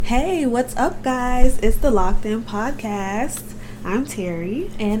Hey, what's up, guys? It's the Locked In Podcast. I'm Terry.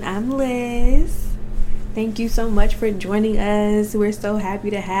 And I'm Liz. Thank you so much for joining us. We're so happy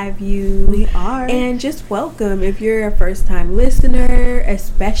to have you. We are. And just welcome. If you're a first-time listener,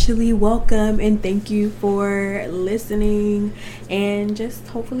 especially welcome. And thank you for listening. And just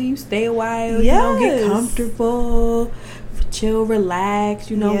hopefully you stay a while. Yes. Get comfortable. Chill, relax,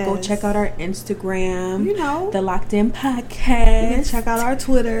 Yes. Go check out our Instagram, the Locked In Podcast. You can check out our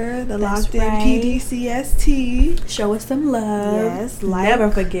Twitter, the That's Locked In right. PDCST. Show us some love. Yes, like,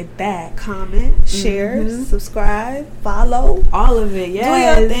 never forget that. Comment, share, subscribe, follow. All of it, yes.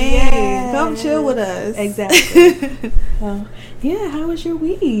 Do your thing. Yes. Come chill with us. Exactly. How was your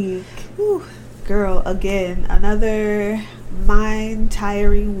week? Whew. Girl, again, another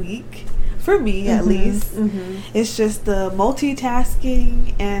mind-tiring week. For me, at least. It's just the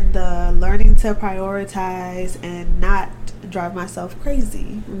multitasking and the learning to prioritize and not drive myself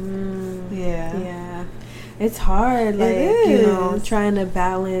crazy. Yeah. It's hard, trying to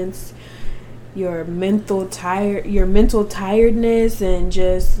balance your mental tiredness and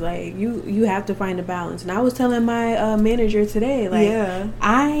just you have to find a balance. And I was telling my manager today,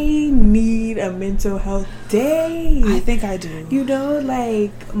 I need a mental health day. I think I do.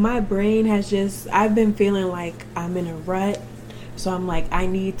 My brain has I've been feeling like I'm in a rut, so I'm like, I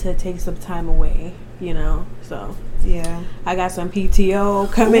need to take some time away, so yeah, I got some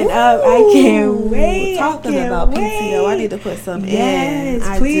PTO coming up. I can't wait. Talking about PTO, I need to put some in.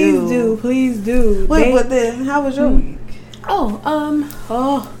 Yes, please do. Wait, but then how was your week? I'm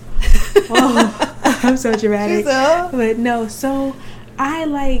so dramatic. But no, so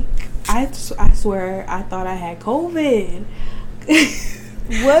I swear I thought I had COVID.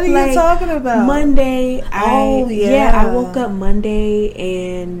 What are you talking about? Monday, I woke up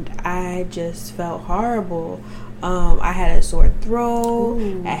Monday and I just felt horrible. I had a sore throat,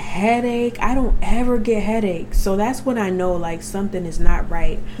 a headache. I don't ever get headaches, so that's when I know something is not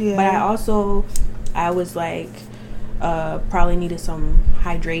right. Yeah. But I was probably needed some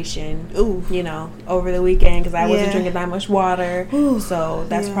hydration. Over the weekend because I wasn't drinking that much water. So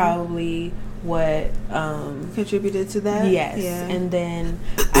that's probably what contributed to that. Yes. And then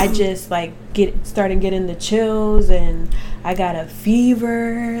I just started getting the chills and I got a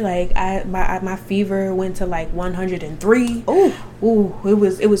fever. My fever went to 103.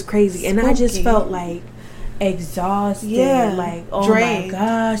 It was crazy. Spooky. And I just felt exhausted. Drained. My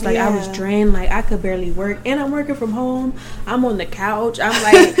gosh. I was drained. I could barely work. And I'm working from home. I'm on the couch. I'm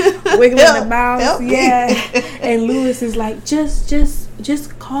wiggling the mouse. And Lewis is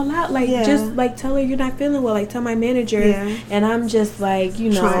just call out. Just tell her you're not feeling well. Tell my manager. And I'm just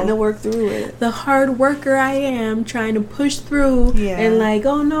trying to work through it. The hard worker I am, trying to push through. And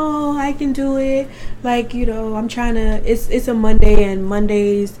oh no, I can do it. I'm trying to. It's a Monday, and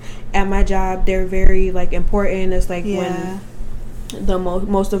Mondays at my job, they're very important. It's when the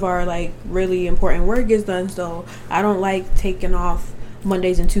most of our really important work is done, so I don't like taking off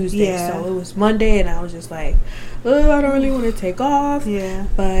Mondays and Tuesdays. So it was Monday and I was just I don't really want to take off,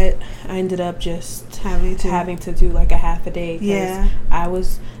 but I ended up just having to do a half a day because I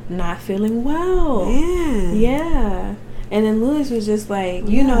was not feeling well. And then Lewis was just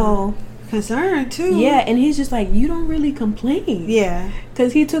concerned too. And he's just you don't really complain.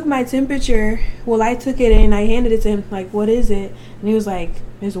 Because he took my temperature. Well, I took it and I handed it to him what is it? And he was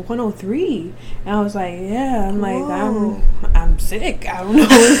it's 103. And I was I'm sick. I don't know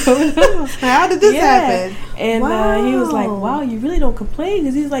what's going on. How did this happen? And he was wow, you really don't complain,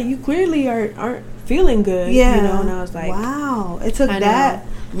 because he's you clearly aren't feeling good. And I was wow, it took that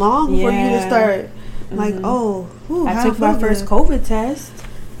long for you to start I took my first COVID test.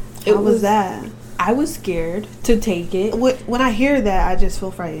 How was that? I was scared to take it. When I hear that, I just feel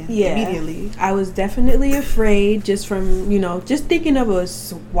frightened immediately. I was definitely afraid just from, just thinking of a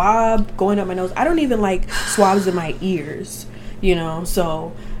swab going up my nose. I don't even like swabs in my ears,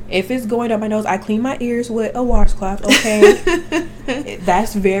 so if it's going up my nose, I clean my ears with a washcloth, okay?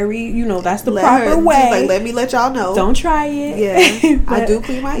 That's very, that's the proper way. Let me let y'all know. Don't try it. I do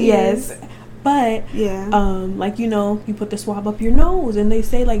clean my ears. Yes. But you put the swab up your nose, and they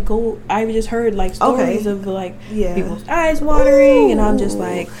say go. I've just heard stories of people's eyes watering, and I'm just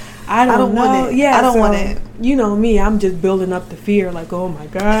I don't know. Want it. I don't want it. You know me, I'm just building up the fear. Oh my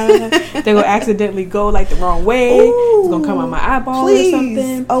god, they're gonna accidentally go the wrong way. It's gonna come on my eyeball or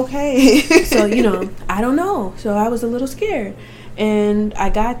something. Okay. So I don't know. So I was a little scared. And I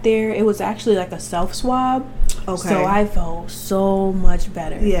got there. It was actually a self swab. Okay. So I felt so much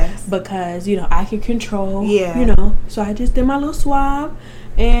better. Yes. Because, I could control. Yeah. So I just did my little swab.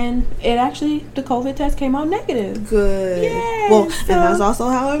 And it actually, the COVID test came out negative. Good. Yeah. Well, and that's also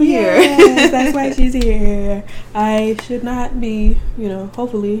how I'm here. That's why she's here. I should not be,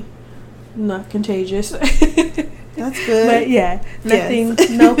 hopefully not contagious. That's good. But yeah, nothing,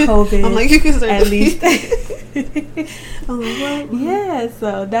 no COVID. I'm like, you can at least. I'm like, what? Yeah,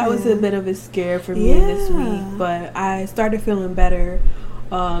 so that was a bit of a scare for me this week. But I started feeling better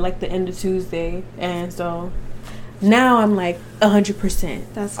like the end of Tuesday. And so now I'm like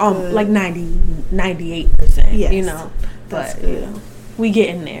 100%. That's good. Like 98%, yes. But, we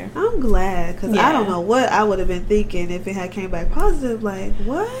getting there. I'm glad, because I don't know what I would have been thinking if it had came back positive. Like,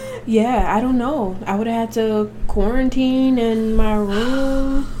 what? Yeah, I don't know. I would have had to quarantine in my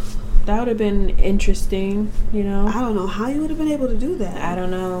room. That would have been interesting, I don't know how you would have been able to do that. I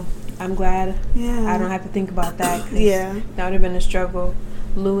don't know. I'm glad I don't have to think about that. Yeah. That would have been a struggle.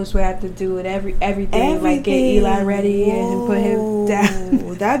 Lewis would have to do it everything, like get Eli ready and put him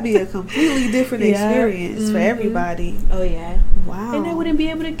down. That'd be a completely different experience for everybody. Oh yeah. Wow. And I wouldn't be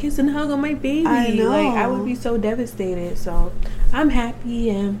able to kiss and hug on my baby. I know. Like, I would be so devastated. So I'm happy,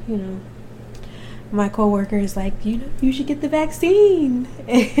 and my coworker is like, you should get the vaccine.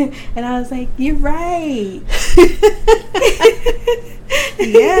 And I was like, you're right.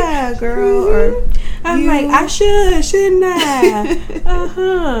 Yeah, girl. Or I'm like, I shouldn't I?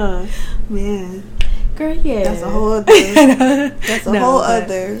 Man. Girl, yeah. That's a whole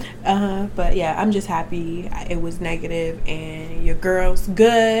other. But yeah, I'm just happy it was negative, and your girl's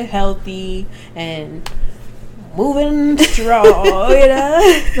good, healthy, and moving strong,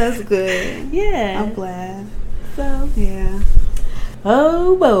 That's good. Yeah. I'm glad. So. Yeah.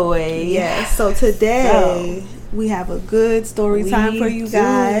 Oh boy. Yes. So today we have a good story time for you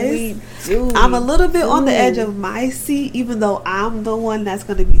guys. We do. I'm a little bit on the edge of my seat, even though I'm the one that's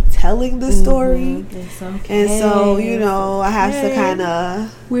going to be telling the story. It's okay. And so, I have to kind of...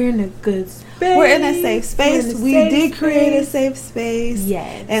 We're in a good space. We're in a safe space. We did create a safe space.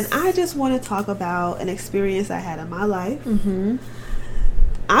 Yes. And I just want to talk about an experience I had in my life. Mm-hmm.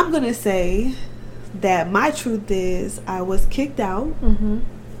 I'm going to say that my truth is I was kicked out. Mm-hmm.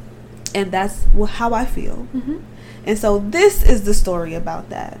 And that's how I feel. Mm-hmm. And so this is the story about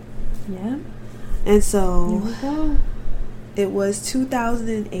that. Yeah. And so here we go. It was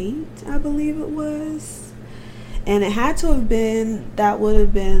 2008, I believe it was. And it had to have been, that would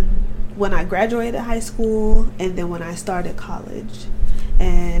have been when I graduated high school and then when I started college.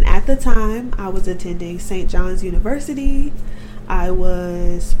 And at the time, I was attending St. John's University. I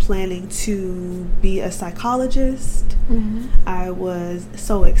was planning to be a psychologist. Mm-hmm. I was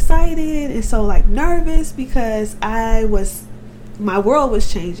so excited and so nervous because my world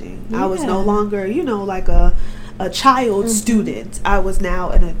was changing. Yeah. I was no longer, like a child student. I was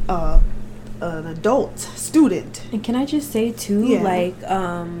now an adult student. And can I just say too,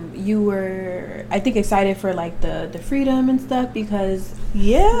 you were, I think, excited for the freedom and stuff, because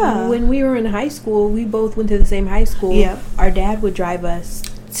when we were in high school, we both went to the same high school. Yeah. Our dad would drive us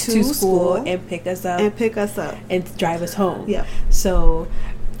to school and pick us up and drive us home. Yeah. So,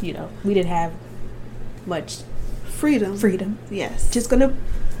 we didn't have much freedom. Yes. Just gonna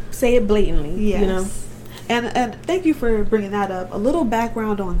say it blatantly. Yes. And thank you for bringing that up. A little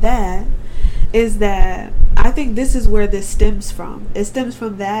background on that is that I think this is where this stems from. It stems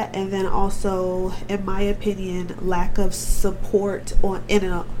from that, and then also, in my opinion, lack of support on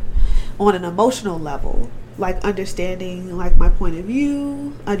an emotional level. Understanding my point of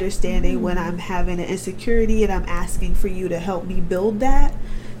view, understanding when I'm having an insecurity and I'm asking for you to help me build that,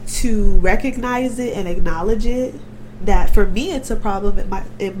 to recognize it and acknowledge it. That for me it's a problem.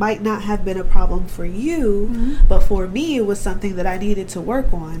 It might not have been a problem for you, but for me it was something that I needed to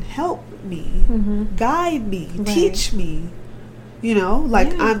work on. Help me, guide me, teach me.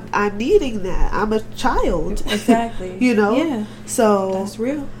 I'm needing that. I'm a child. Exactly. Yeah. So that's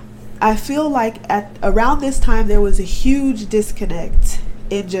real. I feel like around this time there was a huge disconnect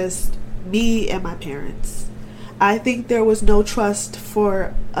in just me and my parents. I think there was no trust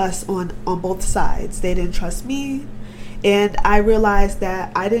for us on both sides. They didn't trust me, and I realized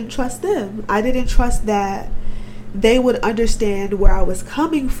that I didn't trust them. I didn't trust that they would understand where I was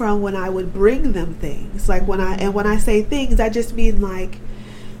coming from when I would bring them things. When I say things, I just mean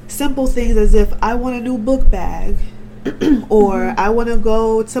simple things, as if I want a new book bag. Or I want to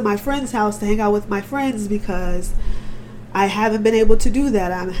go to my friend's house to hang out with my friends because I haven't been able to do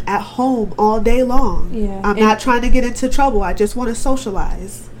that. I'm at home all day long. Yeah. I'm not trying to get into trouble. I just want to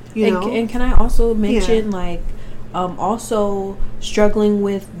socialize. And can I also mention Also struggling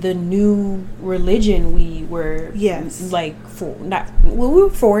with the new religion we were we were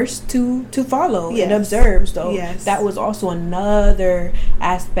forced to follow and observe. So that was also another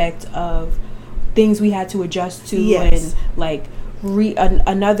aspect of things we had to adjust to, and like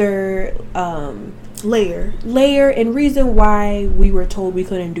another layer and reason why we were told we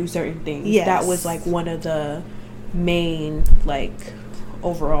couldn't do certain things. That was like one of the main like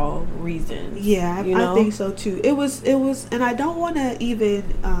overall reasons. I think so too. It was and I don't want to even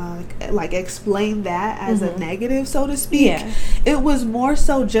like explain that as a negative, so to speak. It was more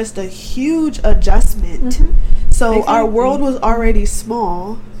so just a huge adjustment. So our world was already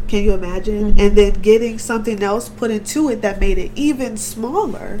small, can you imagine? And then getting something else put into it that made it even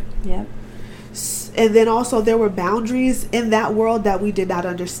smaller. And then also there were boundaries in that world that we did not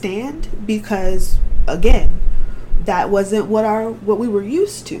understand, because again, that wasn't what we were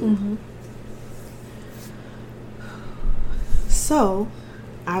used to. So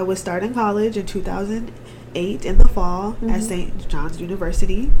I was starting college in 2008 in the fall at St. John's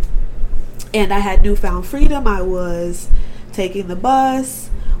University, and I had newfound freedom. I was taking the bus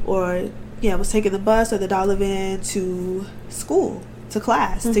or the dollar van to school, to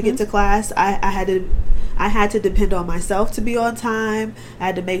class. To get to class, I had to depend on myself to be on time. I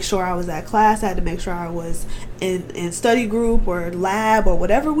had to make sure I was at class. I had to make sure I was in study group or lab or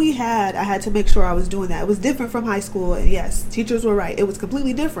whatever we had. I had to make sure I was doing that. It was different from high school. And yes, teachers were right. It was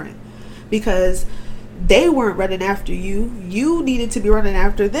completely different because they weren't running after you. You needed to be running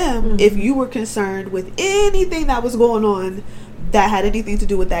after them if you were concerned with anything that was going on that had anything to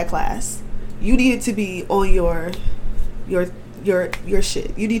do with that class. You needed to be on your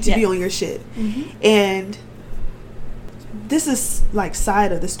shit. You need to be on your shit. And this is like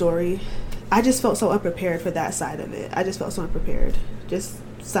side of the story. I just felt so unprepared for that side of it. I just felt so unprepared. Just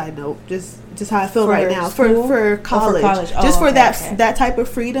side note, just how I feel right now for college. That type of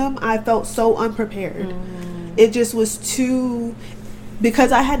freedom, I felt so unprepared. It just was too,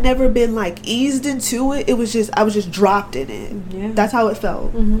 because I had never been like eased into it. It was just, I was just dropped in it. That's how it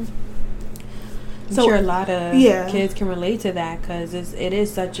felt. I'm sure a lot of kids can relate to that, because it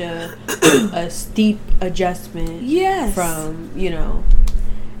is such a steep adjustment from,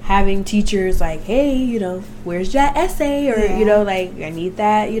 having teachers like, hey, where's that essay, or like, I need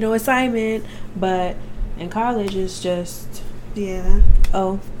that, assignment. But in college it's just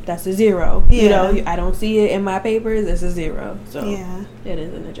oh, that's a 0. I don't see it in my papers, it's a 0. So it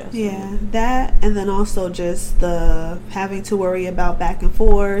is an adjustment. That, and then also just the having to worry about back and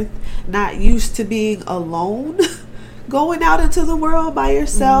forth, not used to being alone going out into the world by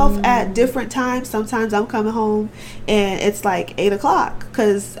yourself at different times. Sometimes I'm coming home and it's like 8:00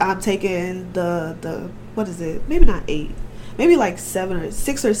 because I'm taking the what is it, maybe not 8, maybe like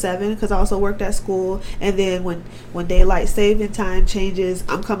 6 or 7, because I also worked at school. And then when daylight saving time changes,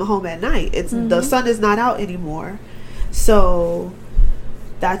 I'm coming home at night. It's the sun is not out anymore. So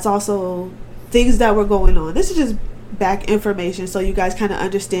that's also things that were going on. This is just back information so you guys kind of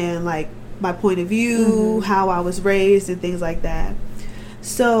understand like my point of view, how I was raised, and things like that.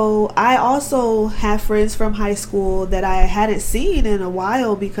 So I also have friends from high school that I hadn't seen in a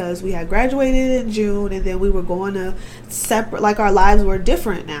while, because we had graduated in June, and then we were going to separate, like our lives were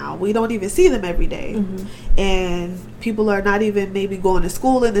different now. We don't even see them every day. And people are not even maybe going to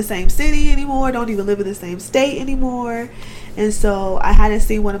school in the same city anymore, don't even live in the same state anymore. And so I hadn't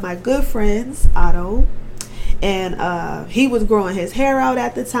seen one of my good friends, Otto, and he was growing his hair out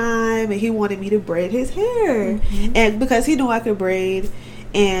at the time, and he wanted me to braid his hair. And because he knew I could braid,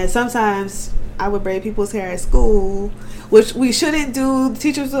 and sometimes I would braid people's hair at school, which we shouldn't do. The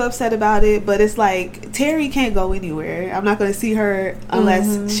teachers were upset about it, but it's like, Terry can't go anywhere. I'm not going to see her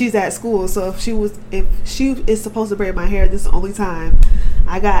unless she's at school. So if she is supposed to braid my hair, this is the only time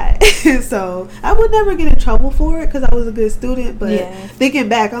I got. So I would never get in trouble for it because I was a good student. But thinking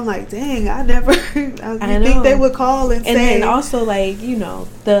back, I'm like, dang, I think they would call and say. And then also, like,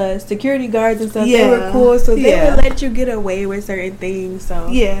 the security guards and stuff, they were cool, so they would let you get away with certain things. So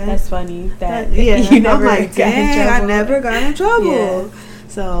that's funny that you never got in trouble. I never got in trouble.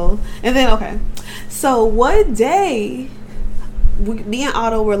 So, and then, so one day, me and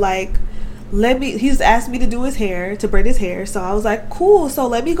Otto were like, he's asked me to do his hair, to braid his hair. So I was like, cool, so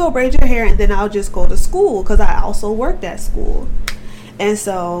let me go braid your hair, and then I'll just go to school, because I also worked at school. And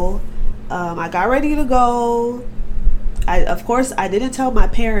so I got ready to go. Of course, I didn't tell my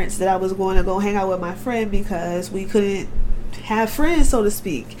parents that I was going to go hang out with my friend, because we couldn't have friends, so to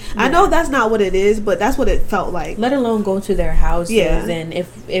speak. I know that's not what it is, but that's what it felt like. Let alone go to their houses. And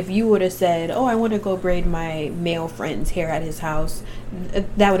if you would have said, oh, I want to go braid my male friend's hair at his house,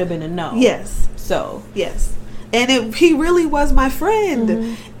 that would have been a no. Yes. So yes, And he really was my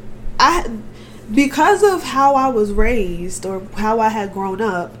friend. Because of how I was raised or how I had grown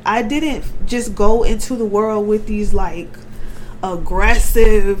up, I didn't just go into the world with these like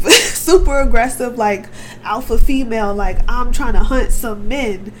aggressive, super aggressive, like alpha female, like I'm trying to hunt some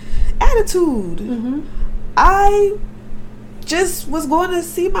men attitude. I just was going to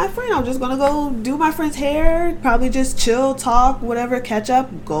see my friend. I was just going to go do my friend's hair, probably just chill, talk, whatever, catch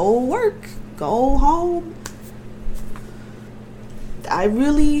up, go work, go home. I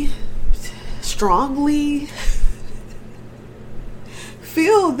really strongly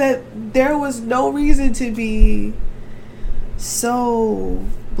feel that there was no reason to be so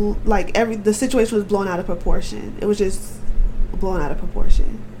like the situation was blown out of proportion. It was just blown out of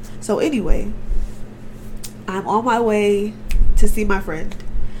proportion. So anyway, I'm on my way to see my friend.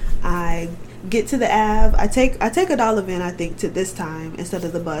 I get to the Ave. I take a dollar van, I think, to this time instead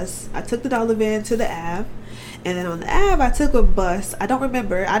of the bus. I took the dollar van to the Ave, and then on the Ave I took a bus. I don't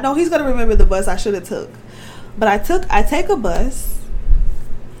remember. I know he's gonna remember the bus I should have took, but I take a bus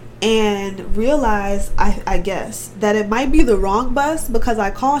and realize I guess that it might be the wrong bus, because I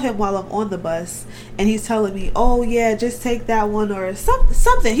call him while I'm on the bus and he's telling me, oh yeah, just take that one or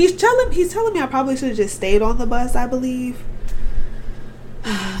something. He's telling me I probably should have just stayed on the bus, I believe,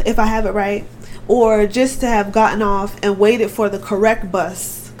 if I have it right, or just to have gotten off and waited for the correct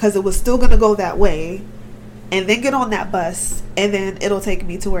bus, because it was still going to go that way, and then get on that bus and then it'll take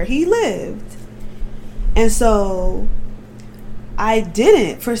me to where he lived. And so I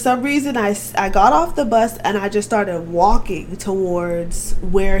didn't. For some reason, I got off the bus and I just started walking towards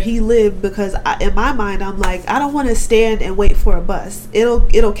where he lived, because in my mind, I'm like, I don't want to stand and wait for a bus.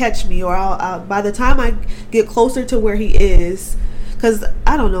 It'll catch me, or I'll by the time I get closer to where he is, because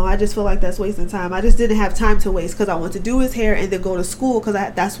I don't know, I just feel like that's wasting time. I just didn't have time to waste, because I want to do his hair and then go to school, because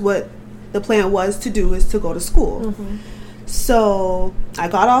that's what the plan was to do, is to go to school. So I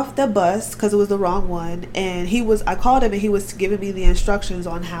got off the bus because it was the wrong one, and I called him and he was giving me the instructions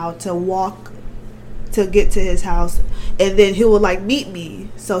on how to walk to get to his house, and then he would like meet me.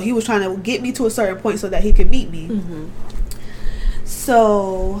 So he was trying to get me to a certain point so that he could meet me.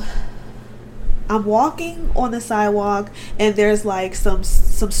 So I'm walking on the sidewalk, and there's like some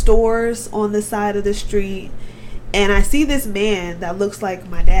stores on the side of the street, and I see this man that looks like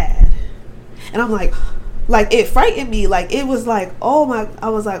my dad, and I'm like it frightened me. Like it was like, I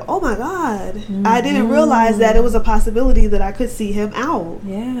was like, oh my God. I didn't realize that it was a possibility that I could see him out.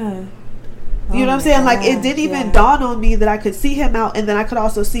 Yeah. You know what I'm saying? Like it didn't even dawn on me that I could see him out, and then I could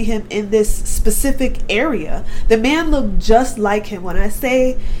also see him in this specific area. The man looked just like him. When I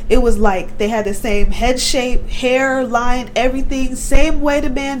say it was like they had the same head shape, hairline, everything, same way the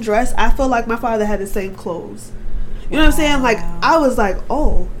man dressed. I feel like my father had the same clothes. You know what I'm saying? Like I was like,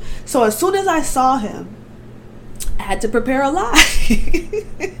 oh. So as soon as I saw him, I had to prepare a lie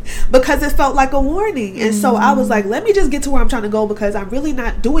because it felt like a warning. And so I was like, let me just get to where I'm trying to go, because I'm really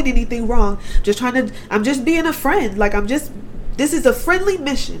not doing anything wrong. I'm just being a friend. Like this is a friendly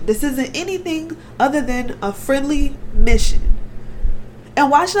mission. This isn't anything other than a friendly mission. And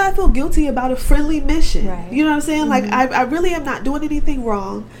why should I feel guilty about a friendly mission? Right. You know what I'm saying? Like I really am not doing anything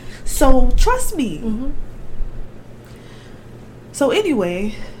wrong. So trust me. So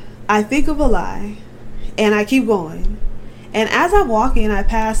anyway, I think of a lie. And I keep going, and as I'm walking, I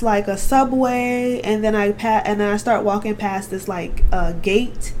pass like a subway, and then I start walking past this like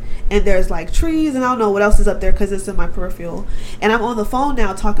gate, and there's like trees, and I don't know what else is up there because it's in my peripheral. And I'm on the phone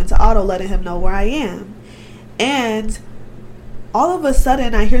now talking to Otto, letting him know where I am. And all of a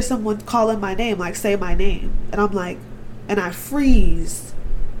sudden, I hear someone calling my name, like say my name, and I'm like, and I freeze,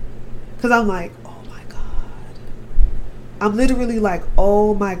 because I'm like, I'm literally like,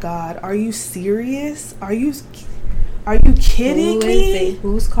 oh my God, are you serious? Are you kidding me?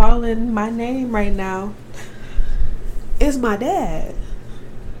 Who's calling my name right now? It's my dad.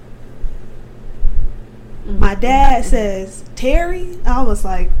 My dad says, Terry. I was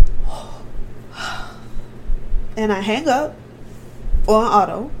like, and I hang up on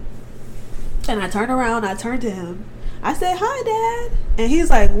Otto, and I turn around, I turn to him. I said, hi, Dad. And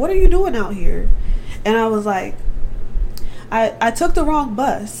he's like, what are you doing out here? And I was like, I took the wrong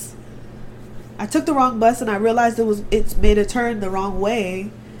bus. And I realized it's made a turn the wrong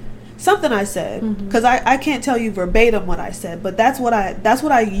way. Something I said, because I can't tell you verbatim what I said, but that's what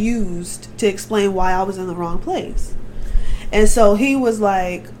I used to explain why I was in the wrong place. And so he was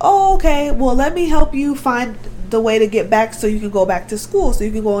like, oh, okay, well, let me help you find the way to get back so you can go back to school, so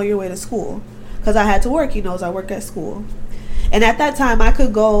you can go on your way to school, because I had to work. He knows I work at school. And at that time, I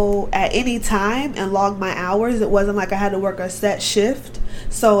could go at any time and log my hours. It wasn't like I had to work a set shift.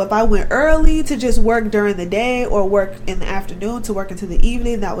 So if I went early to just work during the day or work in the afternoon to work into the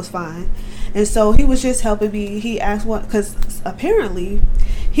evening, that was fine. And so he was just helping me. He asked what, because apparently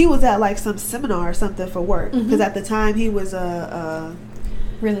he was at like some seminar or something for work. Because at the time he was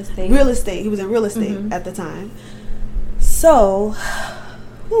real estate. He was in real estate at the time. So,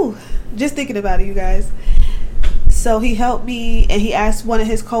 just thinking about it, you guys. So he helped me, and he asked one of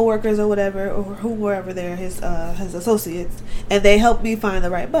his coworkers or whatever, or whoever there, his associates, and they helped me find the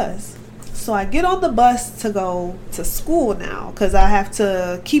right bus. So I get on the bus to go to school now, because I have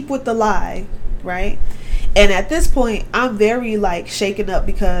to keep with the lie, right? And at this point, I'm very like shaken up,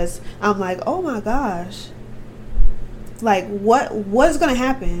 because I'm like, oh my gosh, like what's gonna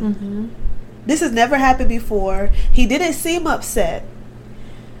happen? This has never happened before. He didn't seem upset,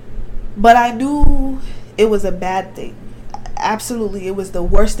 but I knew it was a bad thing. Absolutely, it was the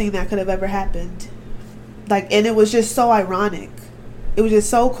worst thing that could have ever happened. Like, and it was just so ironic. It was just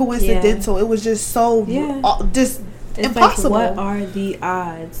so coincidental. It was just so just it's impossible. Like, what are the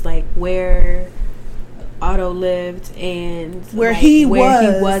odds? Like, where Otto lived and where like, he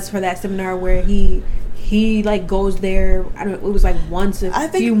where was for that seminar, where he like goes there. I don't know. It was like once a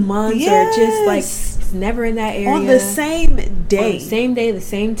few months, or just like it's never in that area on the same day, the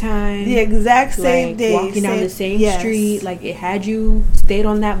same time, the exact same like, day, walking down the same street. Like, it had you stayed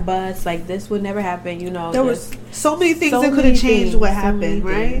on that bus. Like, this would never happen. You know, there was so many things that could have changed what happened,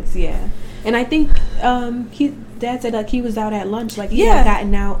 right? Yeah, and I think Dad said like he was out at lunch. Like, he had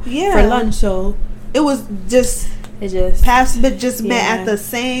gotten out for lunch, so it was just. It just paths met at the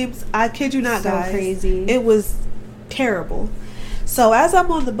same. I kid you not, guys. Crazy. It was terrible. So as I'm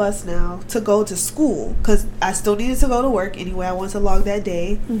on the bus now to go to school, because I still needed to go to work anyway, I wanted to log that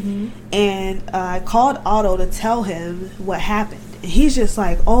day, and I called Otto to tell him what happened. And he's just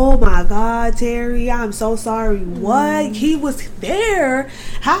like, "Oh my God, Terry, I'm so sorry. What? He was there?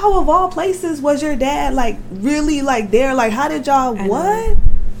 How of all places was your dad like really like there? Like, how did y'all what?"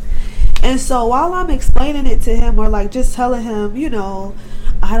 And so while I'm explaining it to him, or like just telling him, you know,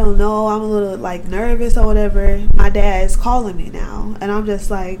 I don't know, I'm a little like nervous or whatever, my dad is calling me now. And I'm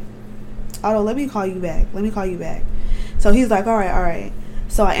just like, Otto, let me call you back. So he's like, all right.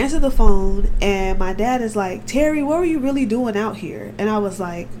 So I answered the phone, and my dad is like, Terry, what were you really doing out here? And I was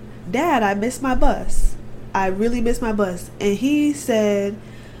like, Dad, I missed my bus. I really missed my bus. And he said,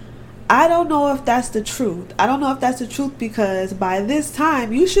 I don't know if that's the truth. Because by this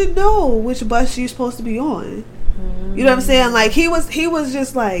time you should know which bus you're supposed to be on. You know what I'm saying? Like, he was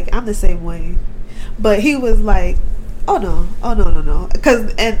just like, I'm the same way. But he was like, oh no.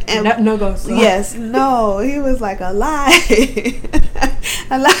 Cause and no go slow. Yes, no. He was like, a lie.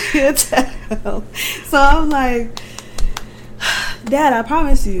 A lie to tell. So I'm like, Dad, I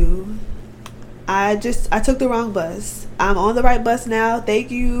promise you, I took the wrong bus. I'm on the right bus now.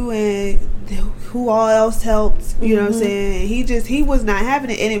 Thank you. And who all else helped? You know what I'm saying? He was not having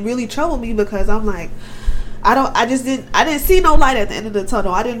it, and it really troubled me, because I'm like, I didn't see no light at the end of the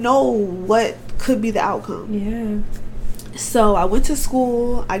tunnel. I didn't know what could be the outcome. Yeah. So I went to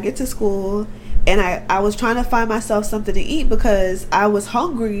school. I get to school, and I was trying to find myself something to eat, because I was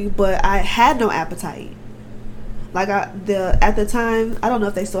hungry, but I had no appetite. Like, at the time, I don't know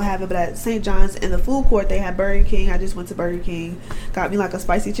if they still have it, but at St. John's in the food court, they had Burger King. I just went to Burger King, got me like a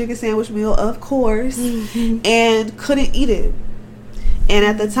spicy chicken sandwich meal, of course, and couldn't eat it. And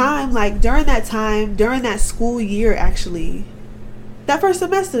at the time, like during that school year, actually, that first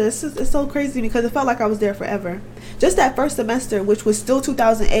semester, it's so crazy, because it felt like I was there forever. Just that first semester, which was still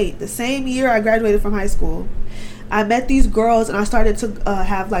 2008, the same year I graduated from high school, I met these girls, and I started to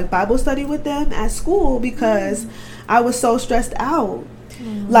have like Bible study with them at school, because I was so stressed out.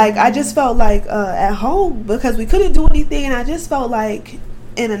 Like, I just felt like at home, because we couldn't do anything, and I just felt like,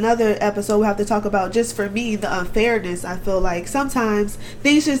 in another episode we have to talk about, just for me, the unfairness. I feel like sometimes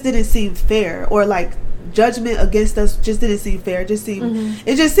things just didn't seem fair, or like judgment against us just didn't seem fair. It just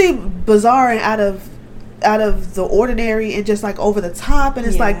seemed bizarre and out of the ordinary, and just like over the top, and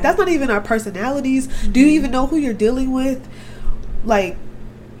it's like, that's not even our personalities. Do you even know who you're dealing with? Like,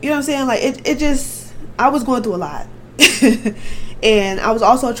 you know what I'm saying? Like, it just, I was going through a lot. And I was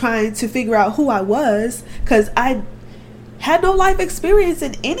also trying to figure out who I was, because I had no life experience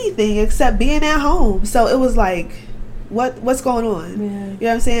in anything except being at home. So it was like, what's going on? You know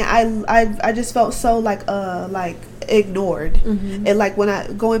what I'm saying? I just felt so like ignored. And like,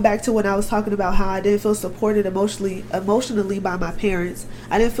 going back to when I was talking about how I didn't feel supported emotionally by my parents,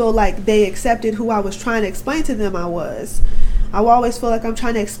 I didn't feel like they accepted who I was trying to explain to them I was. I always feel like I'm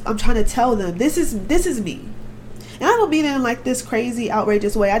trying to tell them, this is me. And I don't mean it in like this crazy,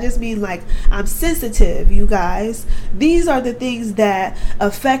 outrageous way. I just mean like, I'm sensitive, you guys. These are the things that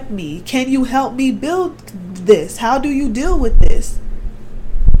affect me. Can you help me build this? How do you deal with this?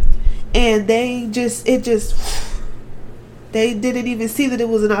 And they didn't even see that it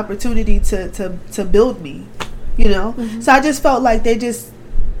was an opportunity to build me, you know? Mm-hmm. So I just felt like they just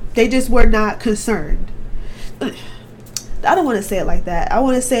were not concerned. I don't want to say it like that. I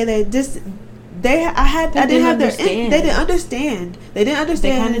want to say that they didn't understand. They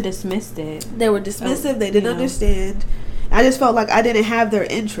kind of dismissed it. They were dismissive. They didn't understand. I just felt like I didn't have their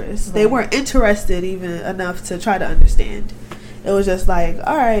interest. Right. They weren't interested even enough to try to understand. It was just like,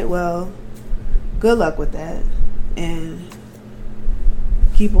 all right, well, good luck with that, and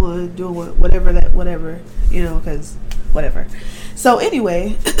keep on doing whatever, you know, because whatever. So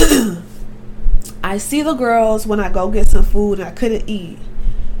anyway, I see the girls when I go get some food and I couldn't eat.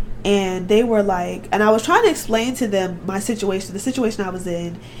 And they were like, and I was trying to explain to them my situation, the situation I was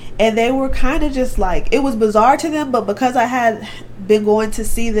in. And they were kind of just like, it was bizarre to them, but because I had been going to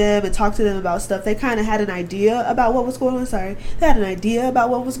see them and talk to them about stuff, they kind of had an idea about what was going on. They had an idea about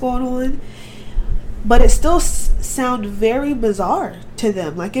what was going on. But it still sounded very bizarre to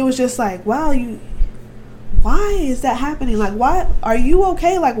them. Like, it was just like, wow, why is that happening? Like, why are you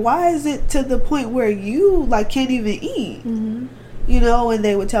okay? Like, why is it to the point where you like can't even eat? Mm-hmm. You know, and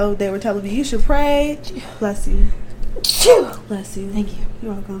they were telling me, you should pray. Bless you. Bless you. Thank you.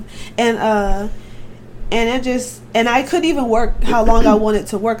 You're welcome. And I couldn't even work how long I wanted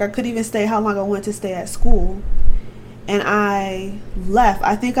to work. I couldn't even stay how long I wanted to stay at school. And I left.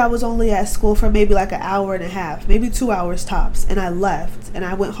 I think I was only at school for maybe like an hour and a half, maybe 2 hours tops. And I left and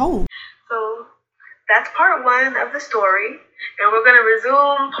I went home. So that's part 1 of the story. And we're going to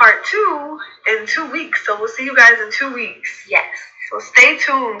resume part 2 in 2 weeks. So we'll see you guys in 2 weeks. Yes. So stay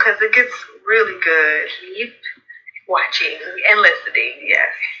tuned because it gets really good. Keep watching and listening. Yes.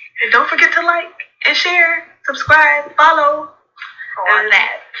 And don't forget to like and share, subscribe, follow. All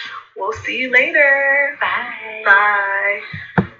that. We'll see you later. Bye. Bye.